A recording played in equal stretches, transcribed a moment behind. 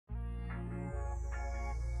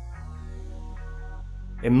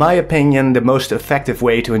In my opinion, the most effective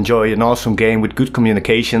way to enjoy an awesome game with good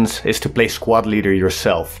communications is to play squad leader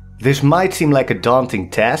yourself. This might seem like a daunting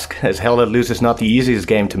task, as Hell Let Loose is not the easiest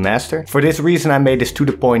game to master. For this reason I made this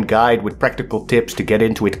to-the-point guide with practical tips to get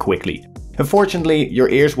into it quickly. Unfortunately, your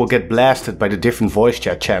ears will get blasted by the different voice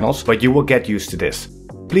chat channels, but you will get used to this.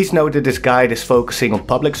 Please note that this guide is focusing on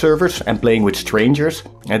public servers and playing with strangers,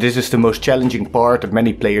 and this is the most challenging part that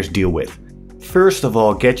many players deal with. First of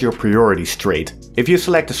all, get your priorities straight. If you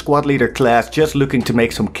select a squad leader class just looking to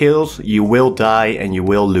make some kills, you will die and you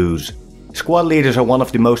will lose. Squad leaders are one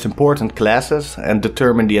of the most important classes and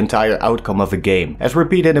determine the entire outcome of a game. As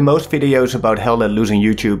repeated in most videos about Hell Let Loose on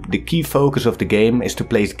YouTube, the key focus of the game is to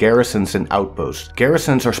place garrisons and outposts.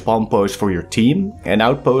 Garrisons are spawn points for your team and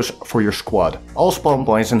outposts for your squad. All spawn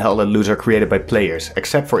points in Hell Let Loose are created by players,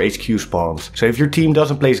 except for HQ spawns. So if your team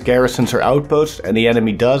doesn't place garrisons or outposts and the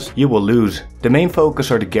enemy does, you will lose. The main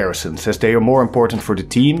focus are the garrisons, as they are more important for the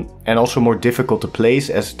team and also more difficult to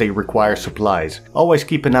place as they require supplies. Always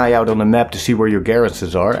keep an eye out on the map to see where your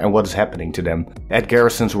garrisons are and what is happening to them. Add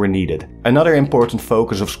garrisons where needed. Another important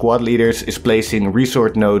focus of squad leaders is placing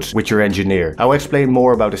resort nodes with your engineer. I'll explain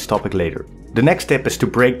more about this topic later. The next tip is to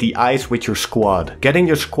break the ice with your squad. Getting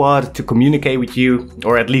your squad to communicate with you,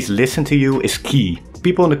 or at least listen to you, is key.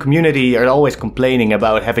 People in the community are always complaining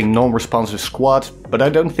about having non-responsive squads, but I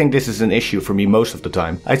don't think this is an issue for me most of the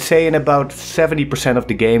time. I'd say in about 70% of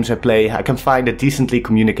the games I play, I can find a decently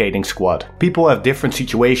communicating squad. People have different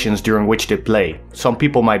situations during which they play. Some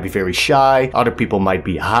people might be very shy, other people might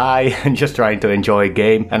be high and just trying to enjoy a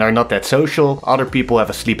game and are not that social. Other people have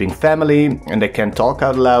a sleeping family and they can't talk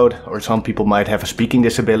out loud, or some people might have a speaking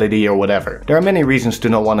disability or whatever. There are many reasons to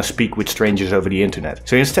not want to speak with strangers over the internet.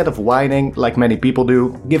 So instead of whining like many people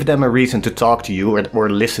do, give them a reason to talk to you or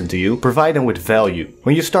listen to you. Provide them with value.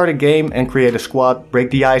 When you start a game and create a squad,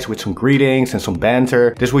 break the ice with some greetings and some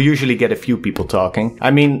banter. This will usually get a few people talking.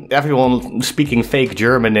 I mean, everyone speaking fake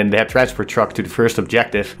German in their transport truck to the first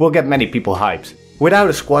objective will get many people hyped.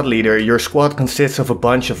 Without a squad leader, your squad consists of a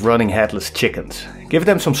bunch of running headless chickens. Give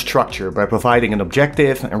them some structure by providing an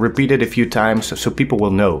objective and repeat it a few times so people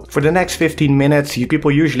will know. For the next 15 minutes,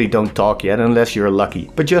 people usually don't talk yet unless you're lucky,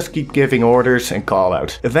 but just keep giving orders and call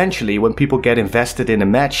out. Eventually, when people get invested in a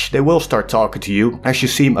match, they will start talking to you as you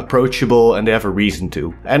seem approachable and they have a reason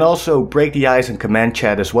to. And also break the ice in command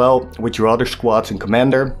chat as well with your other squads and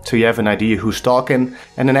commander, so you have an idea who's talking.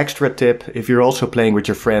 And an extra tip, if you're also playing with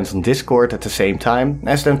your friends on Discord at the same time,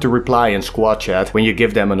 ask them to reply in squad chat when you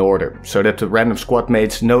give them an order, so that the random squad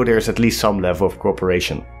mates know there's at least some level of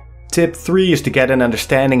cooperation. Tip 3 is to get an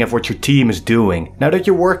understanding of what your team is doing. Now that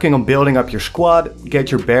you're working on building up your squad,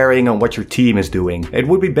 get your bearing on what your team is doing. It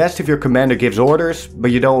would be best if your commander gives orders,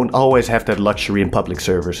 but you don't always have that luxury in public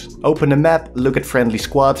servers. Open the map, look at friendly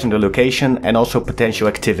squads and their location and also potential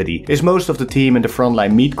activity. Is most of the team in the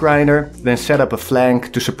frontline meat grinder? Then set up a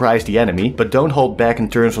flank to surprise the enemy, but don't hold back in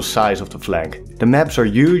terms of size of the flank. The maps are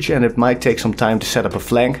huge and it might take some time to set up a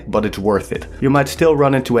flank, but it's worth it. You might still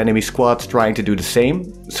run into enemy squads trying to do the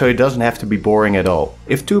same, so it doesn't have to be boring at all.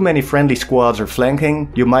 If too many friendly squads are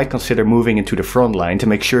flanking, you might consider moving into the front line to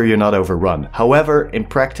make sure you're not overrun. However, in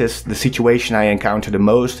practice, the situation I encounter the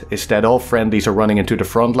most is that all friendlies are running into the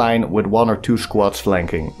front line with 1 or 2 squads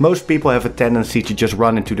flanking. Most people have a tendency to just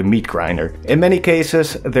run into the meat grinder. In many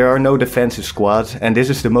cases, there are no defensive squads, and this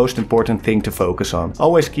is the most important thing to focus on.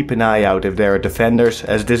 Always keep an eye out if there are defenders,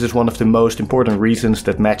 as this is one of the most important reasons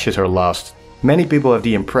that matches are lost. Many people have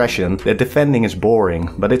the impression that defending is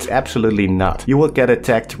boring, but it's absolutely not. You will get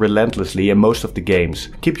attacked relentlessly in most of the games.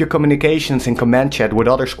 Keep your communications in command chat with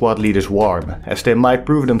other squad leaders warm, as they might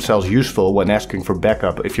prove themselves useful when asking for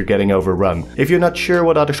backup if you're getting overrun. If you're not sure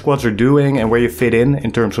what other squads are doing and where you fit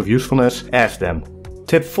in terms of usefulness, ask them.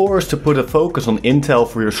 Tip 4 is to put a focus on intel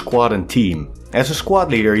for your squad and team. As a squad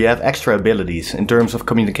leader, you have extra abilities in terms of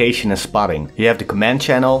communication and spotting. You have the command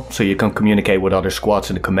channel, so you can communicate with other squads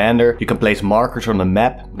and the commander. You can place markers on the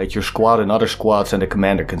map that your squad and other squads and the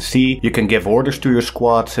commander can see. You can give orders to your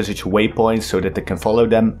squad, such as waypoints, so that they can follow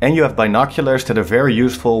them. And you have binoculars that are very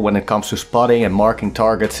useful when it comes to spotting and marking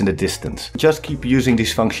targets in the distance. Just keep using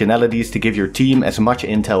these functionalities to give your team as much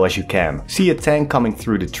intel as you can. See a tank coming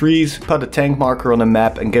through the trees, put a tank marker on the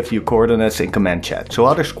map and give you coordinates in command chat, so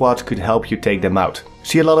other squads could help you take them out.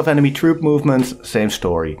 See a lot of enemy troop movements, same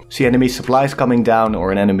story. See enemy supplies coming down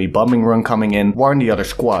or an enemy bombing run coming in, warn the other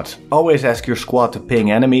squads. Always ask your squad to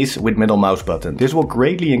ping enemies with middle mouse button. This will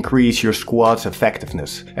greatly increase your squad's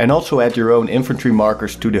effectiveness. And also add your own infantry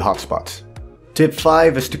markers to the hotspots. Tip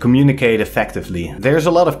 5 is to communicate effectively. There's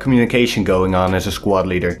a lot of communication going on as a squad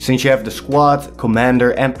leader, since you have the squad,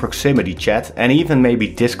 commander and proximity chat, and even maybe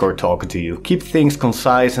Discord talking to you. Keep things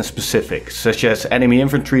concise and specific, such as enemy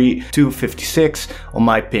infantry 256 on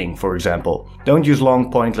my ping, for example. Don't use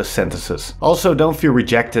long pointless sentences. Also, don't feel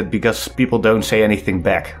rejected because people don't say anything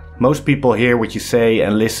back. Most people hear what you say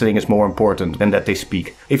and listening is more important than that they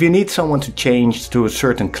speak. If you need someone to change to a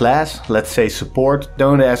certain class, let's say support,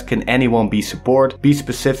 don't ask can anyone be support. Be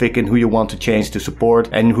specific in who you want to change to support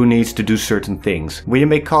and who needs to do certain things. When you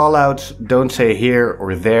make callouts, don't say here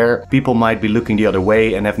or there. People might be looking the other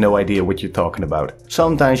way and have no idea what you're talking about.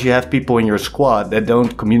 Sometimes you have people in your squad that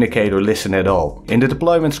don't communicate or listen at all. In the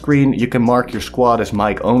deployment screen, you can mark your squad as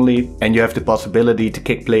mic only and you have the possibility to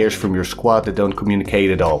kick players from your squad that don't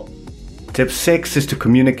communicate at all. Tip 6 is to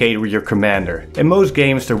communicate with your commander. In most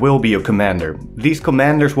games there will be a commander. These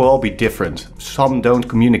commanders will all be different. Some don't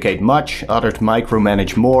communicate much, others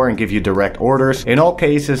micromanage more and give you direct orders. In all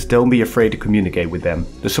cases, don't be afraid to communicate with them.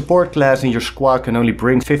 The support class in your squad can only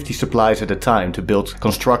bring 50 supplies at a time to build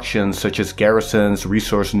constructions such as garrisons,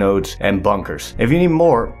 resource nodes and bunkers. If you need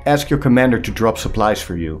more, ask your commander to drop supplies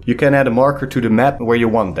for you. You can add a marker to the map where you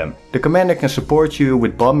want them. The commander can support you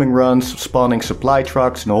with bombing runs, spawning supply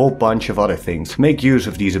trucks and a whole bunch of other things. Make use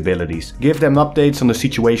of these abilities. Give them updates on the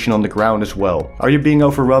situation on the ground as well. Are you being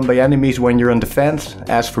overrun by enemies when you're on defense?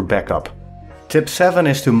 Ask for backup. Tip 7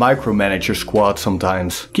 is to micromanage your squad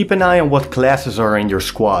sometimes. Keep an eye on what classes are in your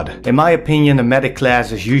squad. In my opinion, a medic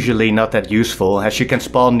class is usually not that useful as you can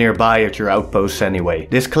spawn nearby at your outposts anyway.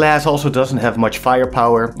 This class also doesn't have much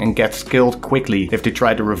firepower and gets killed quickly if they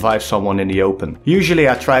try to revive someone in the open. Usually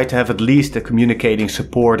I try to have at least a communicating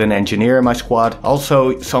support and engineer in my squad.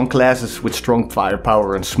 Also, some classes with strong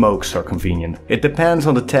firepower and smokes are convenient. It depends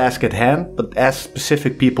on the task at hand, but ask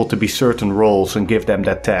specific people to be certain roles and give them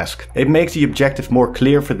that task. It makes the objective more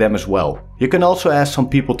clear for them as well. You can also ask some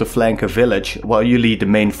people to flank a village while you lead the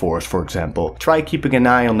main force, for example. Try keeping an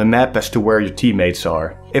eye on the map as to where your teammates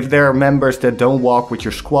are. If there are members that don't walk with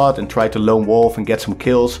your squad and try to lone wolf and get some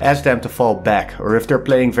kills, ask them to fall back, or if they're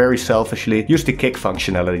playing very selfishly, use the kick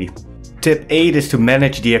functionality. Tip 8 is to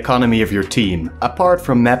manage the economy of your team. Apart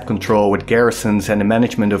from map control with garrisons and the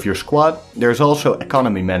management of your squad, there's also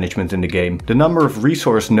economy management in the game. The number of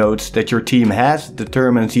resource nodes that your team has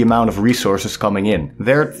determines the amount of resources coming in.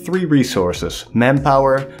 There are 3 resources: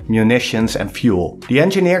 manpower, munitions and fuel. The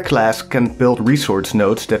engineer class can build resource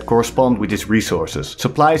nodes that correspond with these resources.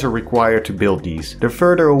 Supplies are required to build these. The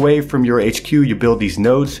further away from your HQ you build these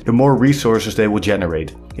nodes, the more resources they will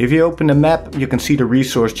generate. If you open the map, you can see the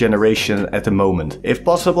resource generation at the moment. If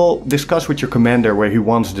possible, discuss with your commander where he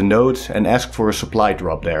wants the nodes and ask for a supply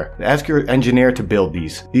drop there. Ask your engineer to build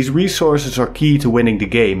these. These resources are key to winning the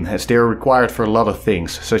game as they are required for a lot of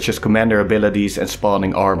things, such as commander abilities and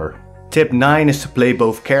spawning armor. Tip 9 is to play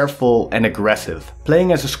both careful and aggressive.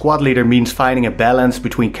 Playing as a squad leader means finding a balance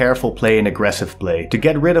between careful play and aggressive play. To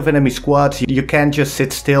get rid of enemy squads, you can't just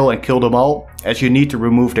sit still and kill them all, as you need to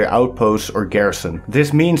remove their outposts or garrison.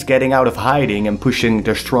 This means getting out of hiding and pushing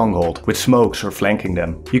their stronghold with smokes or flanking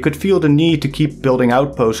them. You could feel the need to keep building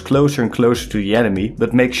outposts closer and closer to the enemy,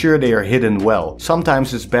 but make sure they are hidden well.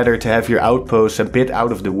 Sometimes it's better to have your outposts a bit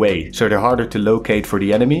out of the way, so they're harder to locate for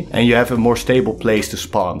the enemy and you have a more stable place to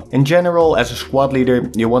spawn. In general, as a squad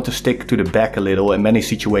leader, you want to stick to the back a little in many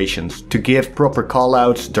situations, to give proper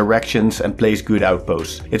callouts, directions and place good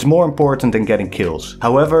outposts. It's more important than getting kills.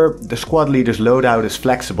 However, the squad leader's loadout is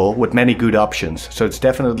flexible with many good options, so it's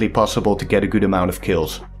definitely possible to get a good amount of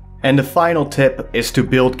kills. And the final tip is to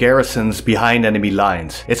build garrisons behind enemy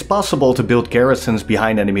lines. It's possible to build garrisons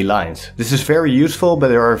behind enemy lines. This is very useful, but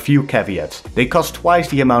there are a few caveats. They cost twice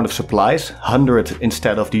the amount of supplies, 100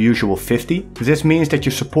 instead of the usual 50. This means that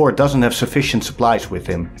your support doesn't have sufficient supplies with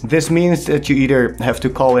him. This means that you either have to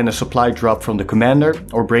call in a supply drop from the commander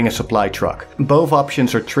or bring a supply truck. Both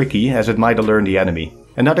options are tricky as it might alert the enemy.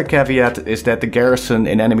 Another caveat is that the garrison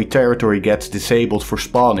in enemy territory gets disabled for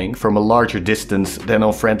spawning from a larger distance than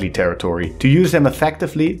on friendly territory. To use them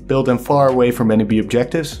effectively, build them far away from enemy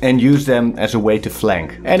objectives and use them as a way to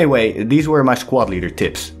flank. Anyway, these were my squad leader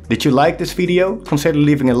tips. Did you like this video? Consider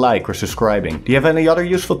leaving a like or subscribing. Do you have any other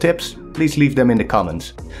useful tips? Please leave them in the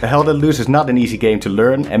comments. The Hell Let Loose is not an easy game to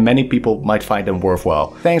learn and many people might find them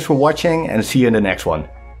worthwhile. Thanks for watching and see you in the next one.